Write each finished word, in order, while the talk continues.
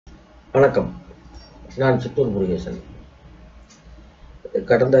வணக்கம். நான் சித்தூர் முருகேசன்.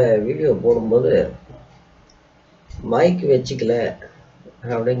 கடந்த வீடியோ போடும்போது மைக் வச்சுக்கல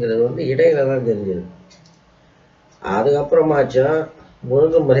அப்படிங்கிறது இடையில தான் தெரிஞ்சது. அதுக்கப்புறமாச்சும்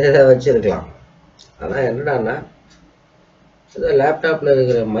முழுக்க மரியாதை வச்சிருக்கலாம். ஆனால் என்னடான்னா இந்த லேப்டாப்பில்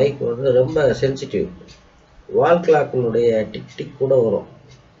இருக்கிற மைக் ரொம்ப சென்சிட்டிவ். வால் கிளாக்கினுடைய டிக் டிக் கூட வரும்.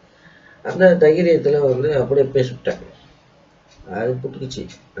 அந்த தைரியத்தில் அப்படியே பேசிவிட்டேன். அது புட்டுக்குச்சு,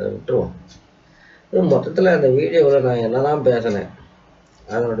 அதை விட்டுருவோம். மொத்தத்தில் அந்த வீடியோவில் நான் என்னதான் பேசினேன்,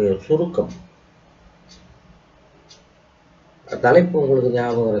 அதனுடைய சுருக்கம் தலைப்பு உங்களுக்கு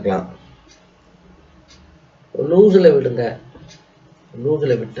ஞாபகம் இருக்கலாம். லூஸில் விடுங்க,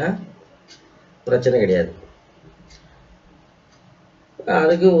 லூஸில் விட்டால் பிரச்சனை கிடையாது.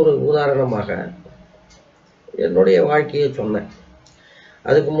 அதுக்கு ஒரு உதாரணமாக என்னுடைய வாழ்க்கையை சொன்னேன்.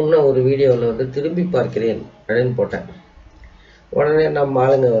 அதுக்கு முன்னே ஒரு வீடியோவில் திரும்பி பார்க்கிறேன் அப்படின்னு போட்டேன். உடனே நம்ம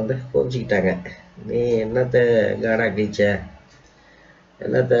ஆளுங்க கோச்சிக்கிட்டாங்க. நீ என்னத்தை காடா கிழிச்ச,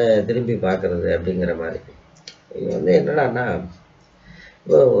 என்னத்தை திரும்பி பார்க்கறது அப்படிங்கிற மாதிரி. இது என்னடான்னா,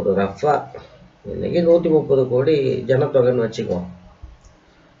 இப்போ ஒரு ரஃபா இன்னைக்கு 130 கோடி ஜனத்தொகைன்னு வச்சுக்குவோம்.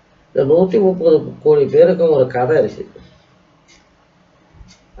 இந்த 130 கோடி பேருக்கும் ஒரு கதை இருக்கு.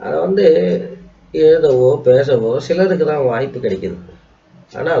 அதை எழுதவோ பேசவோ சிலருக்கு தான் வாய்ப்பு கிடைக்குது.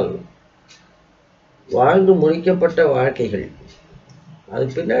 ஆனால் வாழ்ந்து முடிக்கப்பட்ட வாழ்க்கைகள், அது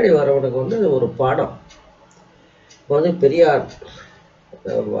பின்னாடி வரவனுக்கு அது ஒரு பாடம். பெரியார்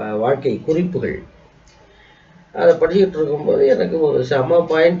வாழ்க்கை குறிப்புகள் அதை படிச்சுட்டு இருக்கும்போது எனக்கு ஒரு செம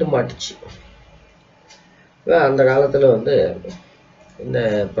பாயிண்ட் மாட்டுச்சு. அந்த காலத்தில் இந்த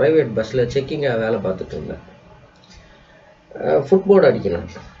ப்ரைவேட் பஸ்ஸில் செக்கிங்காக வேலை பார்த்துட்டு இருந்தேன். ஃபுட்போர்டு அடிக்கணும்,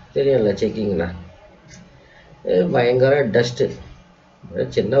 தெரியல செக்கிங்னா பயங்கர டஸ்ட்டு.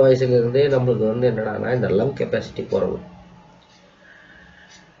 சின்ன வயசுலேருந்தே நம்மளுக்கு என்னடானா இந்த லங் கெப்பாசிட்டி குறவு.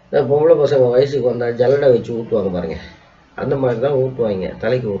 இந்த பொம்பளை பசங்க வயசுக்கு வந்தால் ஜல்லடை வச்சு ஊற்றுவாங்க பாருங்க, அந்த மாதிரி தான் ஊற்றுவாங்க.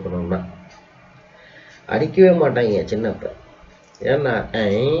 தலைக்கு ஊற்றணும்னா அடிக்கவே மாட்டாங்க சின்னப்ப. ஏன்னா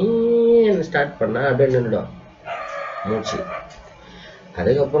ஸ்டார்ட் பண்ணால் அப்படியே நின்றுடும் மூச்சு.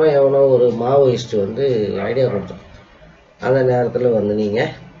 அதுக்கப்புறம் எவனோ ஒரு மாவோயிஸ்ட் ஐடியா கொடுத்தோம். அந்த நேரத்தில்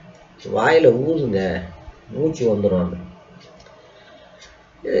நீங்கள் வாயில் ஊதுங்க, மூச்சு வந்துடும்.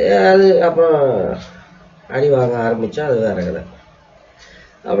 அது அப்புறம் அடி வாங்க ஆரம்பித்தா அது வேற கதை.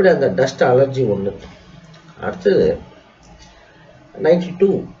 அப்படி அந்த டஸ்ட் அலர்ஜி ஒன்று. அடுத்தது 92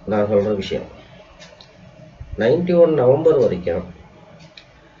 நான் சொல்கிற விஷயம். 91 நவம்பர் வரைக்கும்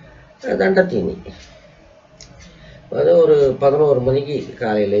தண்டத்தீனி. ஒரு 11 மணிக்கு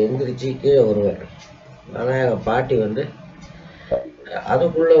காலையில் எந்திரிச்சு கீழே வருவேன். ஆனால் எங்கள் பாட்டி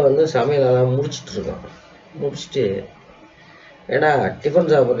அதுக்குள்ளே சமையலெல்லாம் முடிச்சுட்டு இருக்கோம். முடிச்சுட்டு ஏடா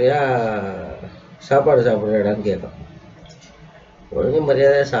டிஃபன் சாப்பிட்றியா சாப்பாடு சாப்பிட்றியாடான்னு கேட்கும். ஒழுங்கு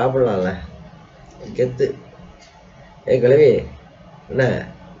மரியாதையாக சாப்பிட்லாம்ல, கெத்து. கிழவி என்ன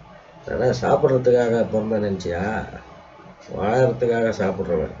ஆனால் சாப்பிட்றதுக்காக பிறந்த நினச்சியா? வாழறதுக்காக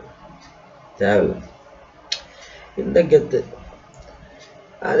சாப்பிட்றவன் தேவையில்லை. இந்த கெத்து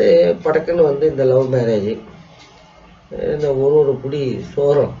அது படக்குன்னு இந்த லவ் மேரேஜ், இந்த ஒரு புடி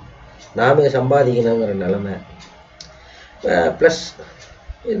சோறும் நாமே சம்பாதிக்கணுங்கிற நிலைமை. ப்ளஸ்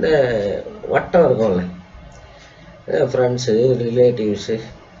இந்த வட்டம் இருக்கும்ல, ஃப்ரெண்ட்ஸு ரிலேட்டிவ்ஸு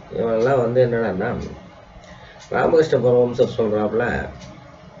இவங்கெல்லாம் என்னடான்னா ராமகிருஷ்ண பரமஹம்சர் சொல்கிறாப்புல,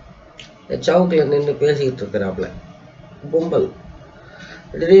 சவுக்கில் நின்று பேசிக்கிட்டு இருக்கிறாப்புல கும்பல்.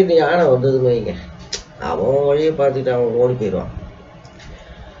 திடீர்னு யானை வந்ததுன்னு வைங்க, அவன் வழியை பார்த்துட்டு அவன் ஓடி போயிடுவான்.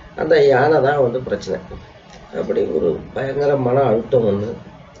 அந்த யானை தான் பிரச்சனை. அப்படி ஒரு பயங்கர மன அழுத்தம் ஒன்று.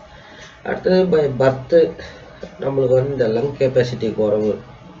 அடுத்தது பை பர்த்து நம்மளுக்கு இந்த லங் கெப்பாசிட்டி குறைவு,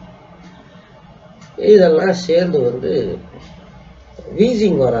 இதெல்லாம் சேர்ந்து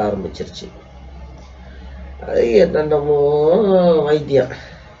வீசிங் வர ஆரம்பிச்சிருச்சு. அது என்னென்னமோ வைத்தியம்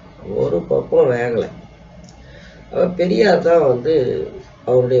ஒரு பக்கம் வேகலை. அவர் பெரியார் தான்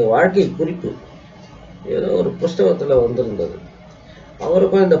அவருடைய வாழ்க்கை குறிப்பு ஏதோ ஒரு புஸ்தகத்தில் வந்திருந்தது.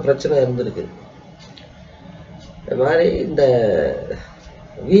 அவருக்கும் இந்த பிரச்சனை இருந்திருக்கு. இந்த மாதிரி இந்த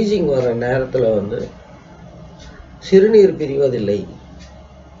வீசிங் வர நேரத்தில் சிறுநீர் பிரிவதில்லை.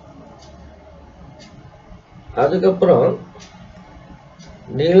 அதுக்கப்புறம்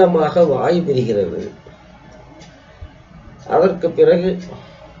நீளமாக வாயு பிரிகிறது. அதற்கு பிறகு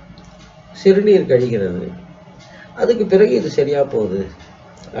சிறுநீர் கழிகிறது. அதுக்கு பிறகு இது சரியா போகுது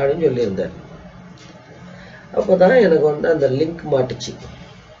அப்படின்னு சொல்லியிருந்தார். அப்போ தான் எனக்கு அந்த லிங்க் மாட்டுச்சு.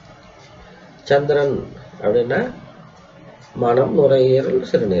 சந்திரன் அப்படின்னா மனம், நுரையீரல்,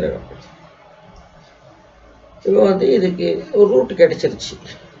 சிறுநீரகம். இப்போ இதுக்கு ஒரு ரூட் கிடைச்சிருச்சு.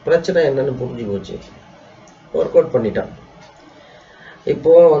 பிரச்சனை என்னன்னு புரிஞ்சு போச்சு. ஒர்க் அவுட் பண்ணிட்டான்.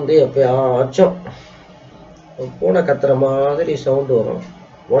 இப்போ வந்து எப்பயாச்சும் பூனை கத்துற மாதிரி சவுண்டு வரும்,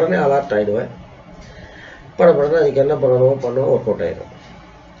 உடனே அலர்ட் ஆகிடுவேன். படப்படன்னு அதுக்கு என்ன பண்ணணுமோ ஒர்க் அவுட் ஆகிடும்.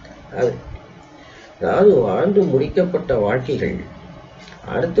 அதாவது வாழ்ந்து முடிக்கப்பட்ட வாழ்க்கைகள்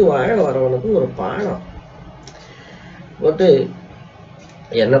அடுத்து வாழ வரவனுக்கு ஒரு பாடம். பட்டு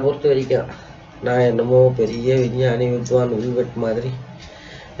என்னை பொறுத்த வரைக்கும் நான் என்னமோ பெரிய விஞ்ஞானி வித்வான் வில்வெட் மாதிரி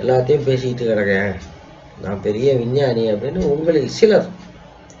எல்லாத்தையும் பேசிக்கிட்டு கிடக்கேன், நான் பெரிய விஞ்ஞானி அப்படின்னு உங்களில் சிலர்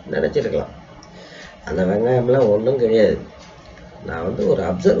நினச்சிருக்கலாம். அந்த வெங்காயம்லாம் ஒன்றும் கிடையாது. நான் வந்து ஒரு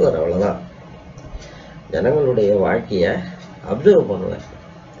அப்சர்வர், அவ்வளோதான். ஜனங்களுடைய வாழ்க்கையை அப்சர்வ் பண்ணுவேன்.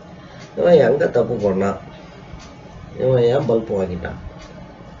 இவன் எங்கே தப்பு பண்ணான், இவன் ஏன் பல்ப் வாங்கிட்டான்,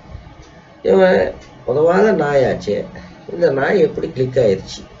 இவன் உதவாத நாயாச்சு, இந்த நாய் எப்படி கிளிக்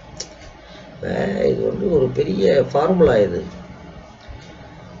ஆயிடுச்சு. இது வந்து ஒரு பெரிய ஃபார்முலா. இது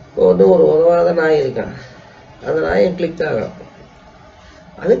இப்போ வந்து ஒரு உதவாத நாய் இருக்கான், அந்த நாயை கிளிக் ஆகும்,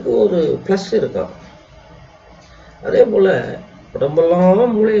 அதுக்கு ஒரு ப்ளஸ் இருக்கும். அதே போல்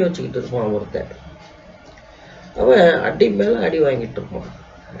உடம்பெல்லாம் மூளையை வச்சுக்கிட்டு இருப்பான் ஒருத்தன், அவன் அடி மேலே அடி வாங்கிட்டு இருப்பான்.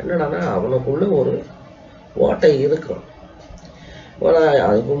 என்னடானா அவனுக்குள்ள ஒரு ஓட்டை இருக்கும். நான்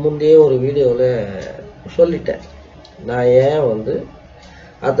அதுக்கு முந்தையே ஒரு வீடியோவில் சொல்லிட்டேன், நான் ஏன் வந்து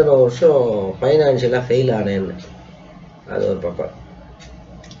அத்தனை வருஷம் ஃபைனான்ஷியலாக ஃபெயில் ஆனேன்னு. அது ஒரு பக்கம்.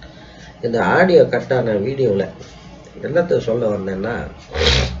 இந்த ஆடியோ கட்டான வீடியோவில் என்னத்தை சொல்ல வந்தேன்னா,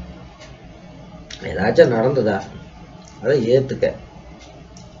 ஏதாச்சும் நடந்ததா அதை ஏற்றுக்க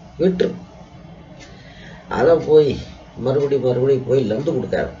விட்டுரு, அதை போய் மறுபடியும் போய் லந்து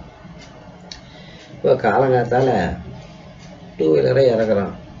கொடுக்காது. இப்போ காலங்காத்தால் 2 வீலரை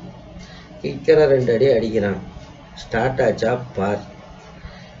இறக்குறான், கிக்கரை 2 அடி அடிக்கிறான், ஸ்டார்ட் ஆச்சா பார்,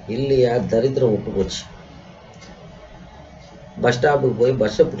 இல்லையா தரித்திரம் விட்டு போச்சு. பஸ் ஸ்டாப்புக்கு போய்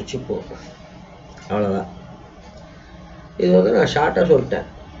பஸ்ஸை பிடிச்சி போ, அவ்வளோதான். இது வந்து நான் ஷார்ட்டாக சொல்லிட்டேன்.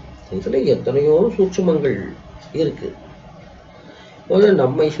 இதில் எத்தனையோ சூட்சுமங்கள் இருக்குது. வந்து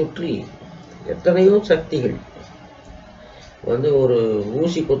நம்மை சுற்றி எத்தனையோ சக்திகள் வந்து ஒரு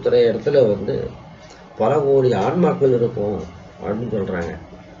ஊசி குத்துற இடத்துல வந்து பல கோடி ஆன்மாக்கள் இருக்கும் அப்படின்னு சொல்கிறாங்க.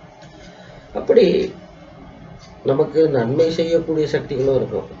 அப்படி நமக்கு நன்மை செய்யக்கூடிய சக்திகளும்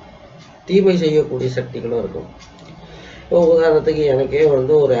இருக்கும், தீமை செய்யக்கூடிய சக்திகளும் இருக்கும். இப்போ உதாரணத்துக்கு எனக்கே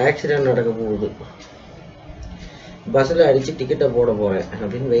வந்து ஒரு ஆக்சிடென்ட் நடக்க போகுது, பஸ்ஸில் அடித்து டிக்கெட்டை போட போகிறேன்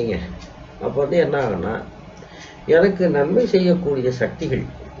அப்படின்னு வைங்க. அப்போ வந்து என்ன ஆகுன்னா, எனக்கு நன்மை செய்யக்கூடிய சக்திகள்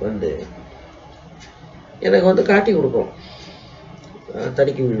வந்து எனக்கு வந்து காட்டி கொடுக்கும்.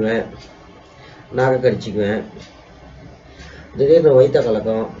 தடுக்கி விழுவேன், நாகை கடிச்சிக்குவேன், திடீர்னு வயிற்ற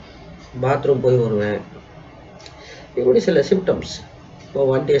கலக்கம், பாத்ரூம் போய் வருவேன், இப்படி சில சிம்டம்ஸ். இப்போ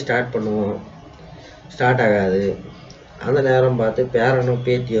வண்டியை ஸ்டார்ட் பண்ணுவோம், ஸ்டார்ட் ஆகாது. அந்த நேரம் பார்த்து பேரனும்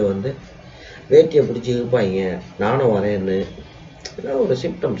பேத்தியை வந்து வேட்டியை பிடிச்சி இழுப்பாங்க, நானும் வரேன்னு. இதெல்லாம் ஒரு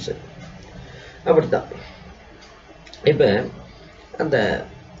சிம்டம்ஸு. அப்படித்தான் இப்போ அந்த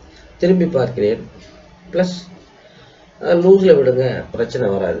திரும்பி பார்க்கிறேன் ப்ளஸ் லூஸில் விடுங்க, பிரச்சனை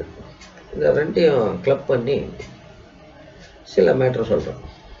வராது. இந்த ரெண்டையும் கிளப் பண்ணி சில மேட்ரு சொல்கிறேன்.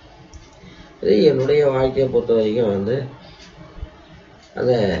 இது என்னுடைய வாழ்க்கையை பொறுத்த வரைக்கும் வந்து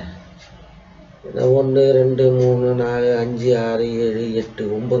அந்த 1 2 3 4 5 6 7 8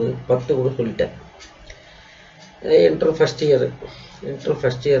 9 10 கூட சொல்லிட்டேன். இன்டர்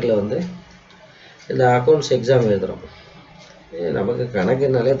ஃபஸ்ட் இயரில் வந்து இந்த அக்கௌண்ட்ஸ் எக்ஸாம் எழுதுகிறோம். நமக்கு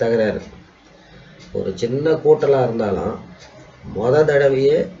கணக்குனாலே தகராறு. ஒரு சின்ன கூட்டலாக இருந்தாலும்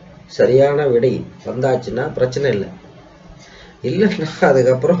தடவையே சரியான விடை வந்தாச்சுன்னா பிரச்சனை இல்லை. இல்லைன்னா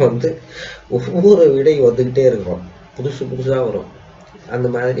அதுக்கப்புறம் வந்து ஒவ்வொரு விடை வந்துக்கிட்டே இருக்கிறோம், புதுசாக வரும். அந்த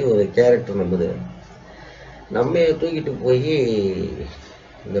மாதிரி ஒரு கேரக்டர் நம்மது. நம்ம தூக்கிட்டு போய்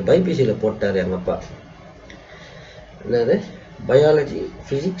இந்த பைபிசியில் போட்டார் எங்கள் அப்பா. என்னது பயாலஜி,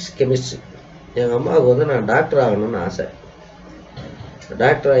 ஃபிசிக்ஸ், கெமிஸ்ட்ரி. எங்கள் அம்மாவுக்கு வந்து நான் டாக்டர் ஆகணும்னு ஆசை.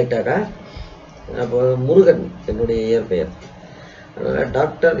 டாக்டர் ஆகிட்டாக்கா அப்போ முருகன் என்னுடைய இயற்பெயர், அதனால்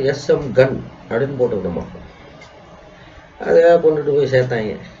டாக்டர் SM கன் அப்படின்னு போட்டுக்கணுமா. அதுக்காக கொண்டுட்டு போய்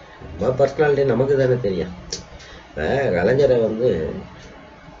சேர்த்தாங்க. நம்ம பர்சனாலிட்டி நமக்கு தானே தெரியும். இப்போ கலைஞரை வந்து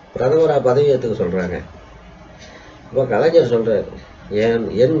பிரதமராக பதவி ஏற்றுக்க சொல்கிறாங்க. இப்போ கலைஞர் சொல்கிறார்,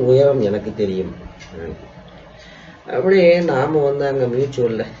 என் உயரம் எனக்கு தெரியும். அப்படியே நாம் வந்து அங்கே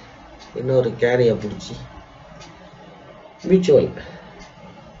மியூச்சுவலில் இன்னொரு கேரியை பிடிச்சி மியூச்சுவல்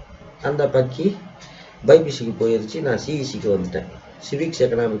அந்த பக்கி பைபிசிக்கு போயிடுச்சு. நான் சிஇசிக்கு வந்துட்டேன், சிவிக்ஸ்,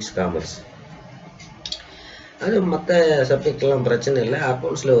 எக்கனாமிக்ஸ், காமர்ஸ். அது மற்ற சப்ஜெக்ட்லாம் பிரச்சனை இல்லை.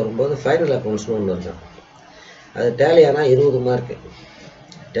 அக்கௌண்ட்ஸில் வரும்போது ஃபைனல் அக்கௌண்ட்ஸ்னு ஒன்று இருக்கும். அது டேலி ஆனால் 20 மார்க்கு,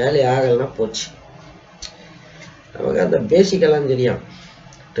 டேலி ஆகலைன்னா போச்சு. நமக்கு அந்த பேசிக்கெல்லாம் தெரியும்.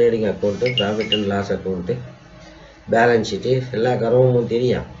 Trading account, profit and loss account, balance sheet எல்லா கர்வமும்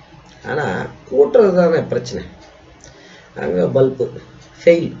தெரியும். ஆனால் கூட்டுறது தானே பிரச்சனை. அங்கே பல்பு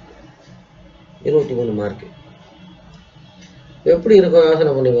ஃபெயில், 23 மார்க்கு. எப்படி இருக்கும்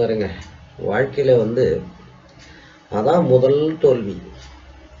யோசனை பண்ணி பாருங்க. வாழ்க்கையில் வந்து அதான் முதல் தோல்வி.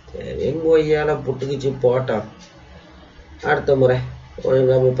 எங்கொய்யால புட்டுக்குச்சு போட்டான். அடுத்த முறை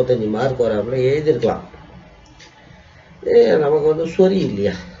ஒழுங்காக 35 மார்க் வராப்புல எழுதியிருக்கலாம். நமக்கு வந்து சொறி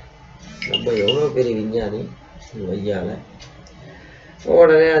இல்லையா? நம்ம எவ்வளோ பெரிய விஞ்ஞானி வையால.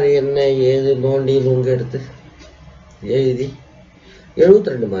 உடனே அது என்ன ஏது நோண்டி நுங்க எடுத்து எழுதி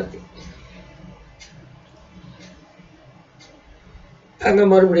 72 மார்க்கு. அங்கே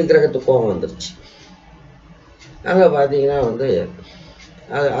மறுபடியும் கிரகத்துக்கு கோபம் வந்துருச்சு. அங்கே பார்த்தீங்கன்னா வந்து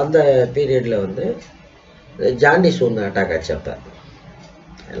அந்த பீரியடில் வந்து ஜாண்டிஸ் ஒன்று அட்டாக் ஆச்சு. அப்போ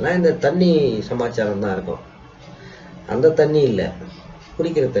எல்லாம் இந்த தண்ணி சமாச்சாரம் தான் இருக்கும். அந்த தண்ணி இல்லை,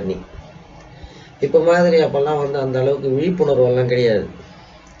 குடிக்கிற தண்ணி. இப்போ மாதிரி அப்போல்லாம் வந்து அந்த அளவுக்கு விழிப்புணர்வெல்லாம் கிடையாது.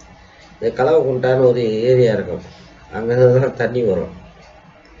 இந்த கலவக்குண்டான்னு ஒரு ஏரியா இருக்கும், அங்கே தான் தண்ணி வரும்.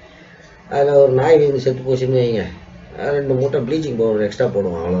 அதில் ஒரு நாய் வந்து செத்து போச்சுன்னு வைங்க, 2 மூட்டை ப்ளீச்சிங் பவுடர் எக்ஸ்ட்ரா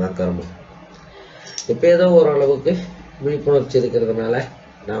போடுவோம், அவ்வளோதான் கரும்பு. இப்போ ஏதோ ஓரளவுக்கு விழிப்புணர்ச்சி இருக்கிறதுனால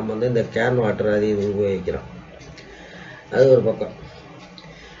நாம் வந்து இந்த கேன் வாட்டர் அது இது உபயோகிக்கிறோம். அது ஒரு பக்கம்.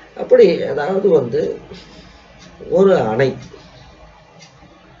 அப்படி அதாவது வந்து ஒரு அணை,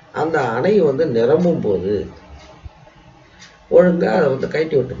 அந்த அணை வந்து நிரம்பும் போது ஒழுங்காக அதை வந்து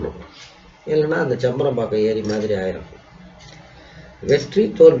கட்டி விட்டுடணும். இல்லைன்னா அந்த சம்பரம்பாக்கம் ஏரி மாதிரி ஆயிரும். வெற்றி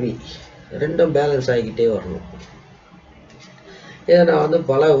தோல்வி ரெண்டும் பேலன்ஸ் ஆகிக்கிட்டே வரணும். இதை நான் வந்து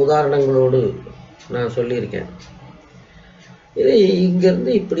பல உதாரணங்களோடு நான் சொல்லியிருக்கேன். இது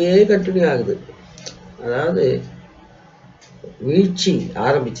இங்கேருந்து இப்படியே கண்டினியூ ஆகுது. அதாவது வீழ்ச்சி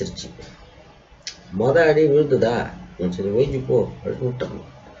ஆரம்பிச்சிருச்சு. அடி விழுந்துதா, சரி வீழ்ச்சி போ அப்படின்னு விட்டுறணும்.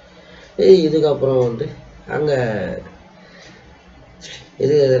 இதுக்கப்புறம் வந்து அங்கே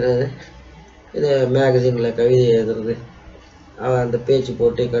இது என்னது, இது மேகசினில் கவிதை எழுதுறது, அந்த பேச்சு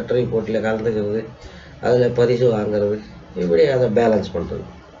போட்டி கட்டுரை போட்டியில் கலந்துக்கிறது, அதில் பரிசு வாங்கிறது, இப்படி அதை பேலன்ஸ் பண்ணுறது.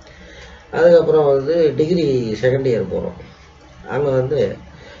 அதுக்கப்புறம் வந்து டிகிரி செகண்ட் இயர் போகிறோம். அங்கே வந்து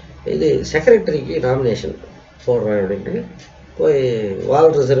இது செக்ரட்டரிக்கு நாமினேஷன் போடுறேன் அப்படின்ட்டு போய்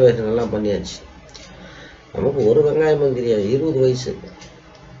வால் ரிசர்வேஷன் எல்லாம் பண்ணியாச்சு. நமக்கு ஒரு வெங்காயமும் தெரியாது. 20 வயசு,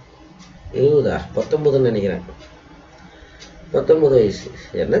 19 நினைக்கிறேன். 19 வயசு,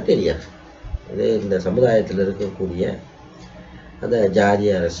 என்ன தெரியாது. இது இந்த சமுதாயத்தில் இருக்கக்கூடிய அந்த ஜாதி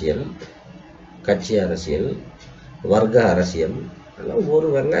அரசியல், கட்சி அரசியல், வர்க்க அரசியல் எல்லாம் ஒரு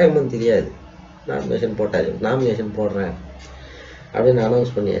வெங்காயமும் தெரியாது. நாமினேஷன் போடுறேன் அப்படின்னு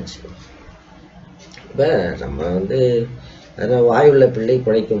அனௌன்ஸ் பண்ணியாச்சு. இப்போ நம்ம வந்து அதனால் வாயுள்ள பிள்ளை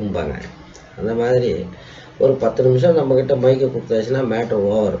பிழைக்கும்பாங்க. அந்த மாதிரி ஒரு 10 நிமிஷம் நம்மக்கிட்ட மைக்கை கொடுத்தாச்சுன்னா மேட்ரு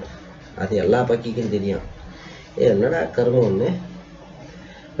ஓவர். அது எல்லா பக்கிக்கும் தெரியும். என்னடா கருமம் ஒன்று.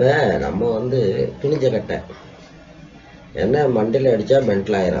 இப்போ நம்ம வந்து துணிஞ்ச கட்டை என்ன மண்டையில் அடித்தா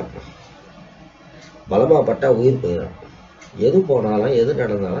மென்டல் ஆயிரும், பலமாக பட்டால் உயிர் போயிடும். எது போனாலும் எது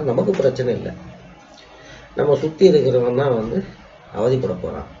நடந்தாலும் நமக்கு பிரச்சனை இல்லை. நம்ம சுற்றி இருக்கிறவன் தான் வந்து அவதிப்பட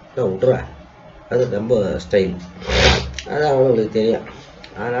போகிறான். விட்றா, அது ரொம்ப ஸ்டைல், அது அவங்களுக்கு தெரியும்.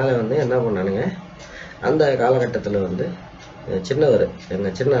 அதனால் வந்து என்ன பண்ணானுங்க, அந்த காலகட்டத்தில் வந்து சின்னவர்,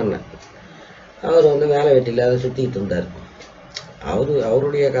 எங்கள் சின்ன அண்ணன், அவர் வந்து வேலை வெட்டியில் அதை சுற்றிக்கிட்டு இருந்தார்.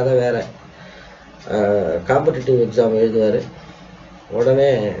 அவருடைய கதை வேறு. காம்படிட்டிவ் எக்ஸாம் எழுதுவார், உடனே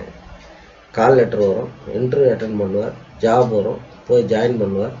கால் லெட்டர் வரும், இன்டர்வியூ அட்டன் பண்ணுவார், ஜாப் வரும், போய் ஜாயின்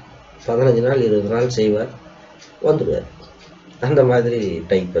பண்ணுவார், 15 நாள் 20 நாள் செய்வார், வந்துடுவார். அந்த மாதிரி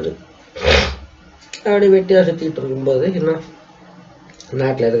டைப் அது. அப்படி வெட்டியாக சுற்றிக்கிட்டு இருக்கும்போது இன்னும்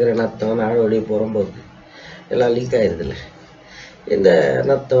நாட்டில் இருக்கிற நத்தம் நாடோடி புறம்போக்கு எல்லாம் லீக் ஆகிடுதில்ல. இந்த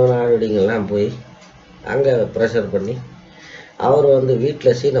நத்தம் நாடோடிங்கெல்லாம் போய் அங்கே ப்ரெஷர் பண்ணி அவர் வந்து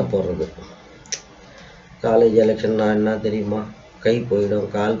வீட்டில் சீனை போடுறது. காலேஜ் எலெக்ஷன்னா என்ன தெரியுமா, கை போயிடும்,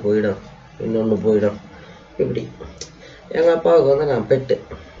 கால் போயிடும், இன்னொன்று போயிடும். இப்படி எங்கள் அப்பாவுக்கு வந்து நான் பெட்டு.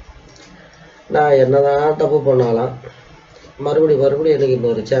 நான் என்ன தான் தப்பு பண்ணாலும் மறுபடியும் எனக்கு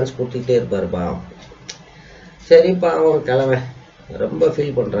இன்னொரு சான்ஸ் கொடுத்துக்கிட்டே இருப்பாருப்பா. சரிப்பா, அவன் கிழமை ரொம்ப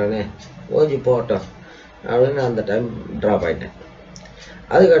ஃபீல் பண்ணுறானே, ஓஞ்சி போட்டோம் அப்படின்னு அந்த டைம் ட்ராப் ஆகிட்டேன்.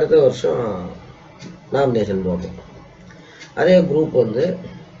 அதுக்கு அடுத்த வருஷம் நாமினேஷன் போட்டோம். அதே குரூப் வந்து,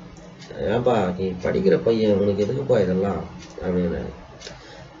 ஏன்பா நீ படிக்கிற பையன், உனக்கு எதுக்குப்பா இதெல்லாம் அப்படின்னு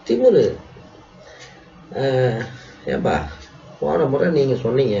திமுரு. ஏன்பா போன முறை நீங்கள்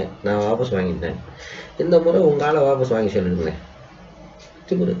சொன்னீங்க, நான் வாபஸ் வாங்கிட்டேன், இந்த முறை உங்களால் வாபஸ் வாங்கி சொல்லிடுங்களேன்.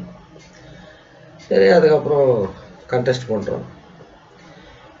 திமுரு. சரி, அதுக்கப்புறம் கண்டெஸ்ட் பண்ணுறோம்.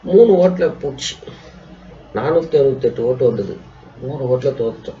 3 ஓட்டில் போச்சு. 468 ஓட்டு வந்தது. 3 ஓட்டில்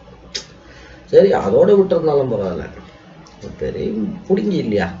தோற்றோம். சரி, அதோடு விட்டுருந்தாலும் பரவாயில்ல. பெரிய பிடிங்கி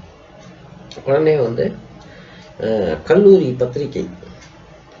இல்லையா. உடனே வந்து கல்லூரி பத்திரிகை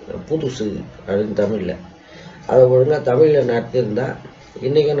புதுசு அப்படின்னு தமிழில், அதை ஒழுங்காக தமிழில் நடத்தியிருந்தா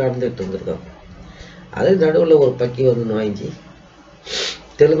இன்றைக்கும் நடந்துகிட்டு இருந்திருக்கோம். அதே நடுவில் ஒரு பக்கி வந்து நுழைஞ்சி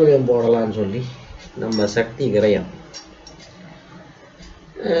தெலுங்குலையும் போடலான்னு சொல்லி நம்ம சக்தி விரயம்.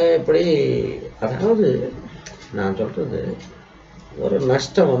 இப்படி அதாவது நான் சொல்கிறது, ஒரு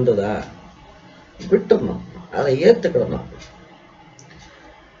நஷ்டம் வந்ததா விட்டுடணும், அதை ஏற்றுக்கிடணும்.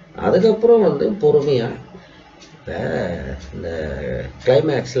 அதுக்கப்புறம் வந்து பொறுமையாக இப்போ இந்த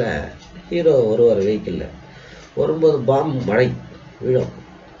கிளைமேக்ஸில் ஹீரோ ஒருவர் வெஹிக்கிளில் வரும்போது மழை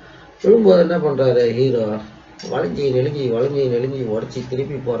விழும்போது என்ன பண்ணுறாரு ஹீரோ, வளைஞ்சி நெளிஞ்சி உடச்சி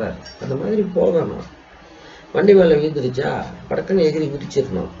திருப்பி போகிறார். அந்த மாதிரி போகணும். வண்டி மேலே வீழ்ந்துருச்சா படக்குன்னு எகிரி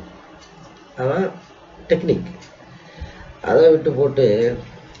குதிச்சிடணும். அதான் டெக்னிக். அதை விட்டு போட்டு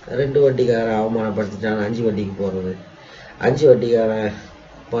 2 வண்டிக்காரன் அவமானப்படுத்திட்டான் 5 வண்டிக்கு போகிறது, 5 வண்டிக்காரன்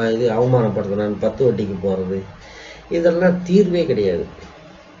இது அவமானப்படுத்தினான் 10 வண்டிக்கு போகிறது, இதெல்லாம் தீர்வே கிடையாது.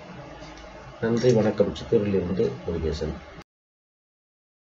 நன்றி, வணக்கம். சித்தூரிலிருந்து முருகேசன்.